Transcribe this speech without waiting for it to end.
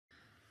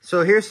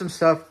So here's some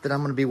stuff that I'm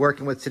going to be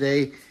working with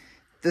today.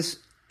 This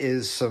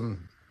is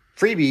some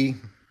freebie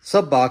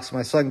sub box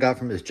my son got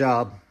from his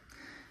job.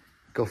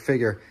 Go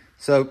figure.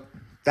 So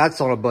that's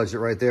on a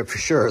budget right there for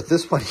sure.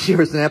 This one here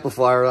is an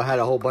amplifier. I had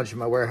a whole bunch in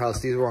my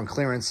warehouse. These were on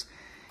clearance.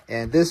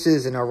 And this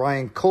is an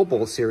Orion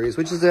Cobalt series,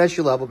 which is an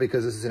entry level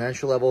because this is an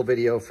entry level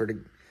video for the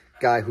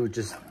guy who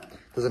just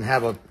doesn't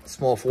have a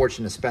small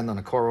fortune to spend on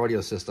a car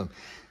audio system.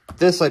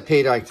 This I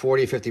paid like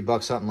 40, 50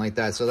 bucks, something like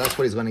that. So that's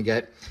what he's going to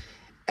get.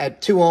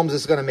 At 2 ohms,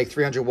 this is going to make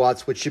 300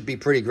 watts, which should be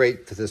pretty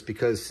great for this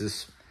because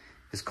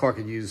his car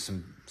could use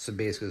some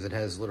bass because it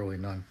has literally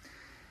none.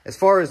 As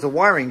far as the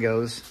wiring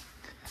goes,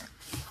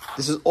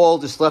 this is all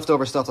just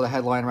leftover stuff that I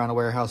had lying around the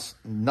warehouse.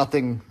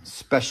 Nothing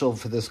special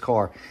for this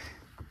car.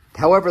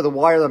 However, the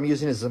wire that I'm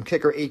using is some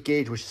Kicker 8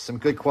 gauge, which is some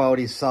good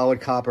quality,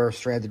 solid copper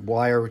stranded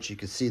wire, which you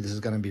can see this is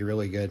going to be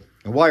really good.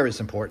 The wire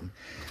is important.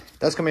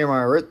 That's going to be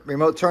my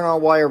remote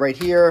turn-on wire right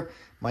here,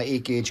 my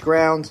 8 gauge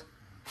ground.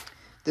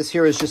 This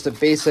here is just a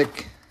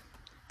basic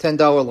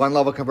 $10 line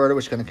level converter,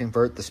 which is going to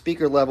convert the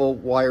speaker level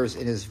wires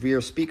in his rear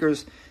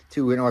speakers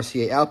to an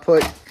RCA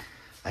output.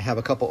 I have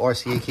a couple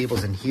RCA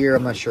cables in here.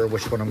 I'm not sure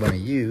which one I'm going to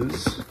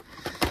use,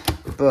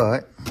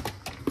 but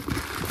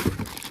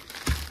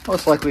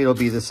most likely it'll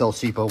be this El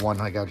Cheapo one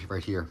I got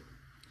right here.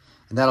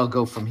 And that'll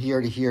go from here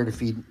to here to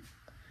feed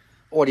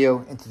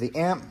audio into the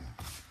amp.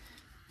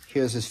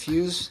 Here's his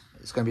fuse.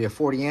 It's going to be a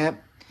 40 amp.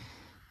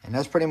 And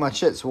that's pretty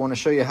much it. So I want to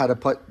show you how to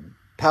put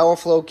power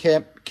flow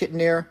kit in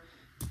there,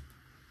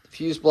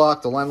 fuse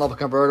block, the line level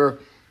converter,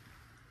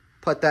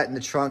 put that in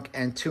the trunk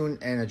and tune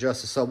and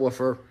adjust the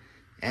subwoofer,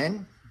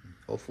 and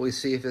hopefully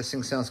see if this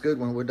thing sounds good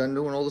when we're done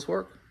doing all this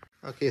work.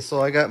 Okay,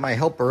 so I got my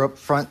helper up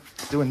front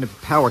doing the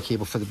power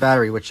cable for the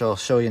battery, which I'll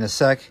show you in a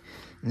sec.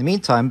 In the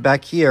meantime,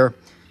 back here,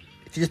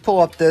 if you just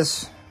pull up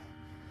this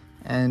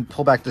and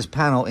pull back this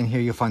panel, in here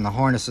you'll find the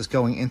harness that's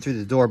going in through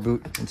the door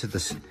boot into the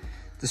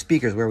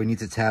speakers where we need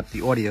to tap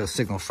the audio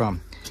signal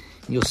from.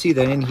 And you'll see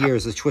that in here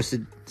is a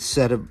twisted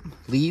set of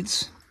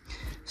leads.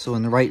 So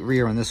in the right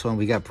rear on this one,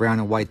 we got brown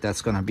and white.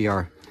 That's going to be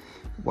our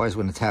wires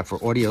we're going to tap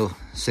for audio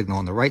signal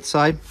on the right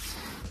side.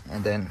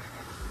 And then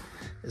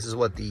this is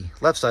what the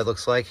left side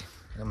looks like.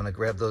 I'm going to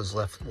grab those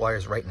left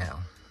wires right now.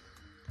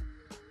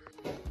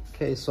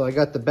 Okay, so I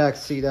got the back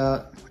seat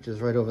out, which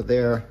is right over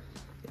there.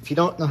 If you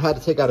don't know how to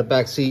take out a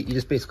back seat, you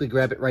just basically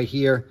grab it right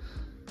here,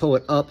 pull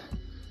it up,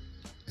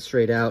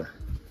 straight out.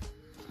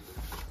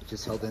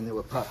 Just held in there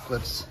with pop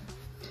clips.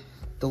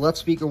 The left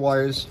speaker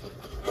wires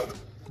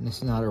in the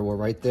Sonata were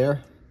right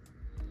there,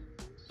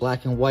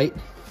 black and white.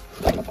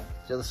 The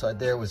other side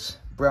there was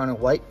brown and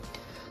white.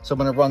 So I'm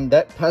going to run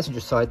that passenger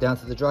side down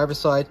to the driver's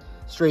side,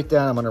 straight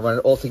down. I'm going to run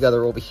it all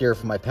together over here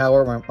for my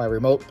power, my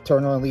remote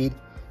turn-on lead,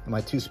 and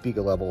my 2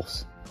 speaker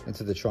levels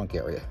into the trunk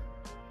area.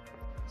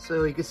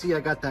 So you can see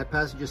I got that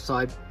passenger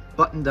side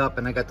buttoned up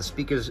and I got the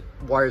speakers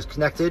wires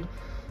connected.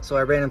 So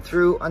I ran them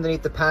through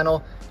underneath the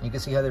panel. And you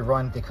can see how they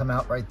run. They come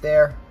out right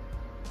there.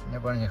 And they're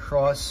running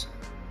across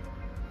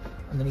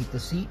underneath the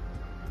seat.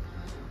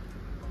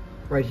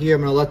 Right here,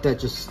 I'm going to let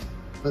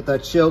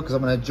that chill because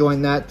I'm going to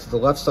join that to the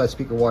left side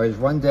speaker wires,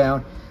 run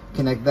down,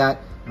 connect that,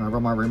 and I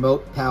run my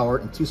remote power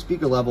and 2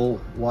 speaker level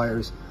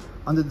wires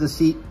under the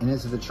seat and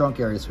into the trunk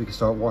area so we can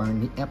start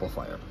wiring the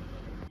amplifier.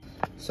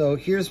 So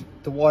here's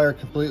the wire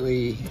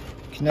completely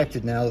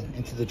connected now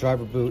into the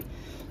driver boot.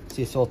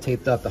 See, it's all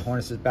taped up. The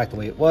harness is back the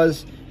way it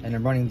was, and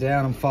I'm running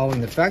down. I'm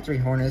following the factory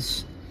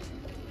harness,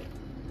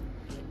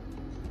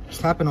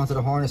 tapping onto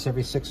the harness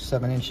every 6 or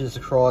 7 inches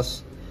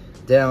across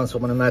down. So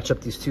I'm going to match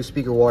up these 2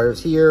 speaker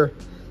wires here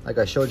like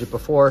I showed you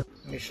before.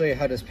 Let me show you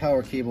how this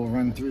power cable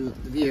runs through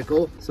the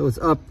vehicle. So it's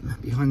up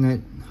behind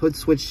that hood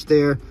switch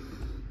there,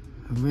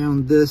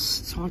 around this.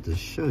 It's hard to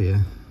show you.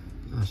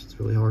 Gosh, it's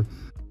really hard.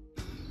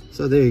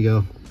 So there you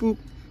go. Boop.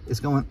 It's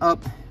going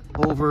up,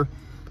 over,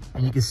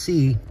 and you can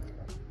see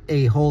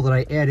a hole that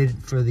I added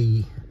for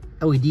the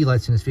LED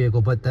lights in this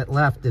vehicle, but that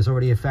left, there's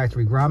already a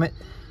factory grommet.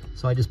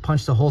 So I just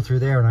punched a hole through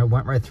there and I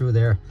went right through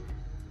there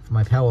for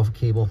my power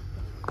cable.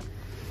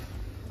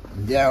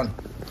 Down.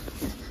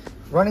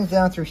 Running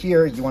down through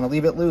here, you want to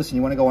leave it loose and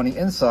you want to go on the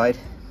inside.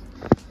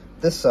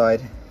 This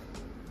side,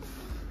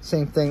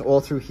 same thing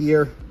all through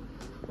here.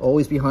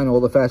 Always behind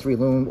all the factory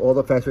loom, all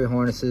the factory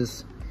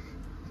harnesses.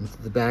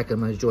 Into the back,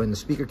 I'm going to join the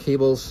speaker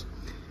cables,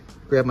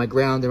 grab my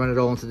ground, and run it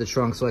all into the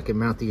trunk so I can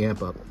mount the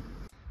amp up.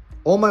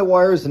 All my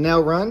wires are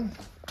now run.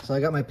 So I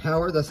got my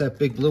power, that's that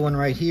big blue one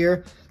right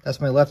here.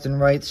 That's my left and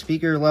right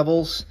speaker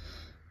levels.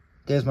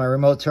 There's my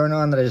remote turn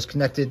on that I just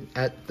connected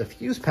at the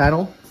fuse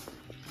panel,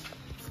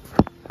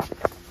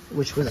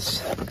 which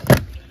was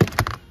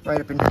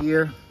right up in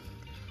here.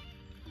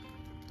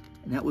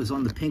 And that was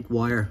on the pink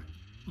wire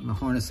on the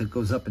harness that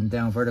goes up and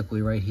down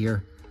vertically right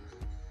here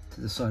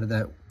to the side of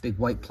that big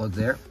white plug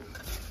there.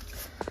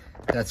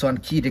 That's on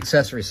keyed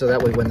accessory, so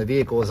that way when the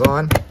vehicle is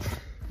on,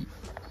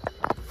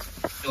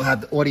 you'll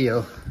have the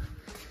audio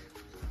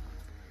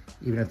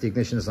even if the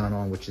ignition is not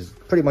on, which is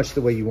pretty much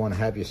the way you want to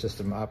have your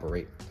system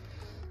operate.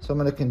 So I'm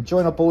going to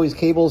join up all these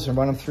cables and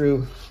run them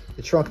through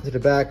the trunk into the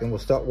back, and we'll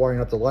start wiring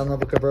up the line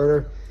level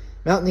converter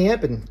mounting the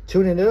amp and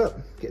tuning it up,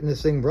 getting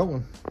this thing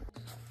rolling.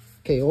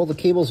 Okay, all the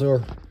cables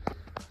are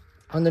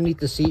underneath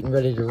the seat and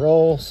ready to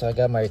roll. So I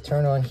got my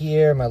turn on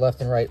here, my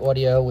left and right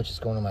audio, which is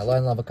going to my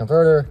line level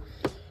converter.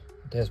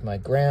 There's my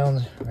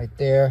ground right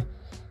there.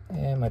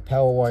 And my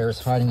power wire is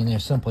hiding in there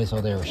someplace. Oh,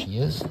 there she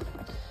is.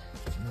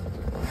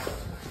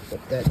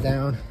 Put that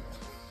down.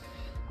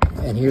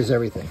 And here's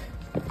everything.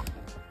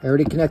 I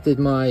already connected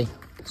my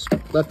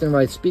left and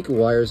right speaker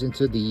wires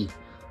into the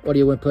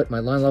audio input, my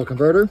line level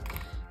converter.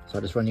 So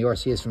I just run the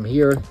RCAs from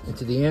here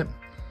into the amp,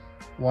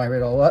 wire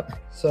it all up.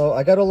 So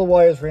I got all the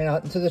wires ran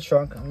out into the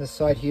trunk. On this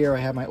side here, I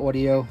have my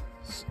audio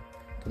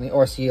from the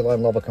RCA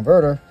line level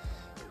converter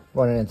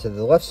running into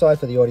the left side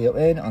for the audio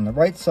in. On the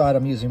right side,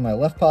 I'm using my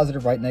left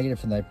positive, right negative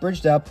for my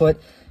bridged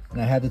output.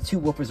 And I have the two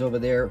woofers over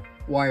there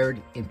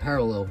wired in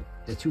parallel.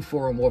 The two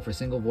 4-ohm woofer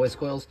single voice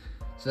coils.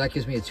 So that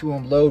gives me a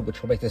 2-ohm load,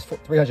 which will make this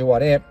 300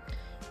 watt amp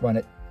run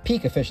at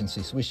peak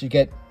efficiency. So we should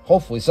get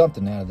hopefully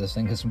something out of this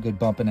thing, get some good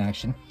bumping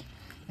action.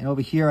 And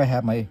over here I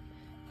have my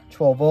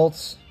 12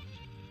 volts,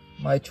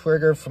 my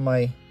trigger for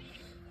my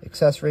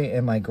accessory,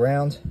 and my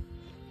ground.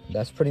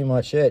 That's pretty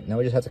much it. Now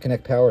we just have to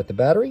connect power at the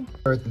battery.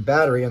 The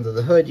battery under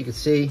the hood, you can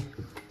see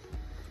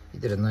he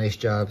did a nice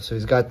job. So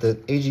he's got the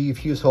AGU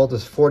fuse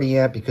holders 40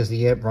 amp because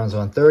the amp runs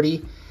on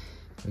 30.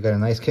 We've got a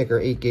nice kicker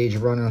 8 gauge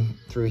running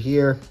through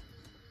here.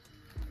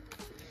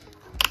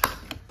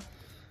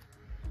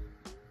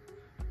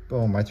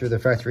 Boom, right through the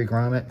factory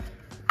grommet.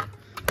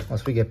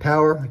 Once we get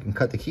power, we can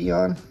cut the key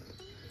on.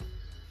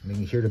 And you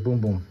can hear the boom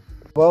boom.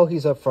 While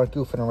he's up front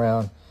goofing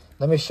around,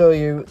 let me show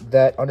you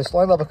that on this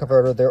line level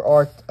converter, there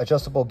are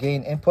adjustable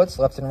gain inputs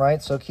left and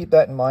right. So keep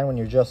that in mind when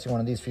you're adjusting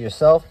one of these for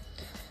yourself.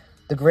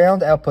 The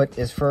ground output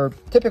is for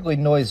typically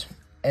noise.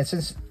 And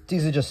since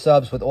these are just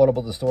subs with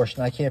audible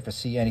distortion, I can't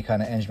foresee any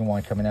kind of engine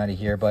whine coming out of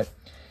here. But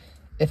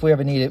if we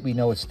ever need it, we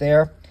know it's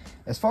there.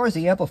 As far as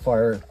the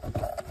amplifier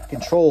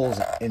controls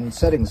and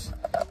settings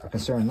are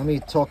concerned, let me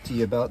talk to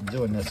you about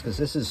doing this because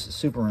this is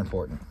super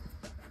important.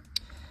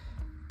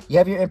 You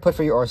have your input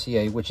for your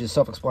RCA, which is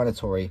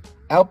self-explanatory.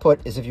 Output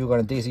is if you're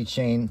going to daisy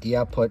chain the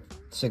output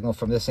signal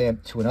from this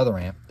amp to another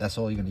amp. That's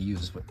all you're going to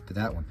use for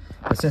that one.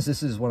 But since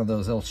this is one of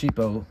those El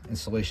Cheapo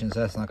installations,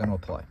 that's not going to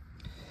apply.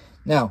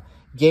 Now,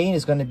 gain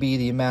is going to be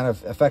the amount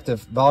of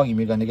effective volume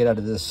you're going to get out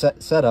of this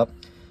setup.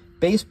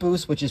 Bass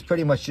boost, which is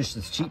pretty much just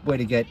a cheap way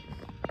to get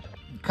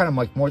kind of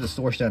like more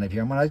distortion out of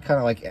here. I'm going to kind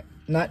of like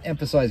not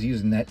emphasize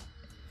using that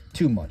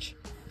too much,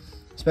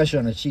 especially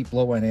on a cheap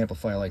low-end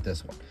amplifier like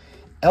this one.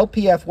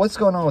 LPF, what's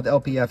going on with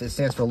LPF? It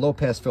stands for low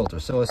pass filter.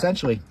 So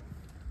essentially,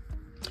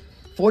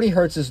 40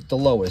 hertz is the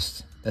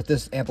lowest that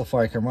this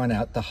amplifier can run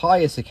out. The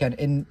highest it can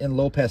in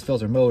low pass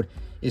filter mode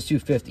is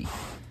 250.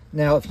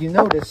 Now, if you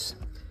notice,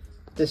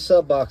 this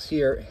sub box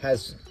here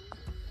has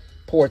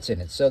ports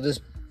in it. So this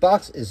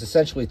box is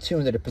essentially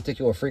tuned at a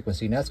particular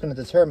frequency, and that's going to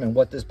determine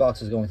what this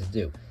box is going to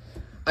do.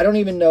 I don't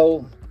even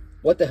know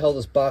what the hell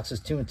this box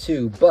is tuned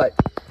to, but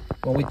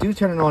when we do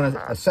turn it on,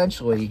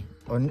 essentially,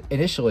 or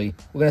initially,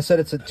 we're going to set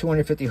it to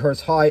 250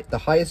 hertz high, the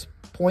highest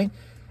point,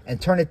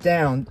 and turn it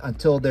down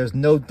until there's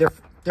no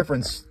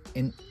difference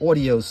in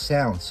audio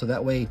sound. So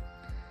that way,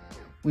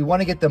 we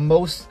want to get the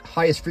most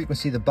highest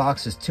frequency the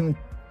box is tuned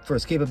for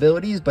its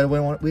capabilities, but we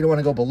don't want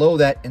to go below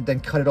that and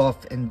then cut it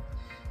off and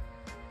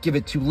give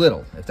it too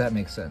little, if that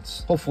makes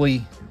sense.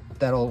 Hopefully,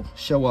 that'll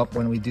show up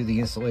when we do the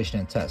installation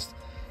and test.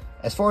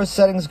 As far as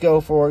settings go,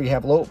 you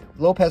have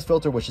low pass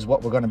filter, which is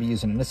what we're going to be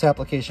using in this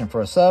application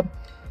for a sub.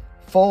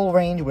 Full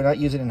range, we're not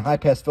using in high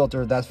pass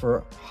filter. That's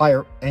for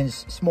higher and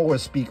smaller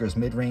speakers,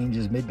 mid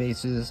ranges, mid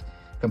basses,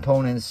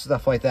 components,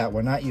 stuff like that.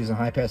 We're not using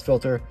high pass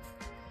filter.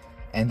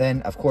 And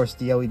then, of course,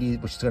 the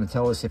LED, which is going to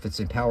tell us if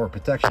it's in power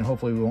protection.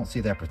 Hopefully, we won't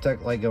see that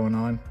protect light going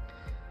on.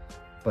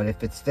 But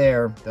if it's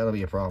there, that'll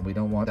be a problem. We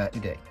don't want that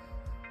today.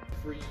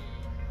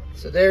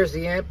 So there's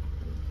the amp.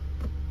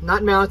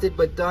 Not mounted,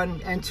 but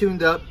done and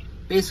tuned up.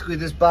 Basically,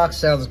 this box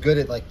sounds good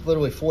at like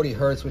literally 40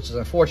 hertz, which is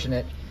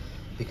unfortunate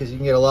because you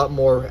can get a lot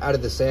more out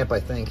of this amp, I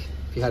think.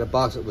 If you had a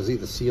box that was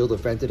either sealed or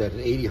vented at an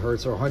 80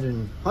 hertz or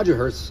 100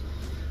 hertz,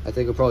 I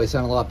think it would probably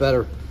sound a lot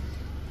better.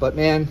 But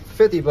man,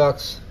 50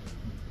 bucks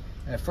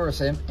and a first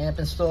amp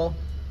install,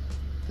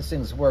 this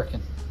thing's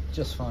working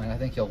just fine. I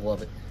think you'll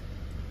love it.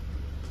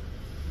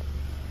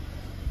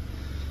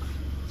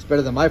 It's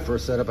better than my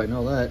first setup, I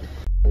know that.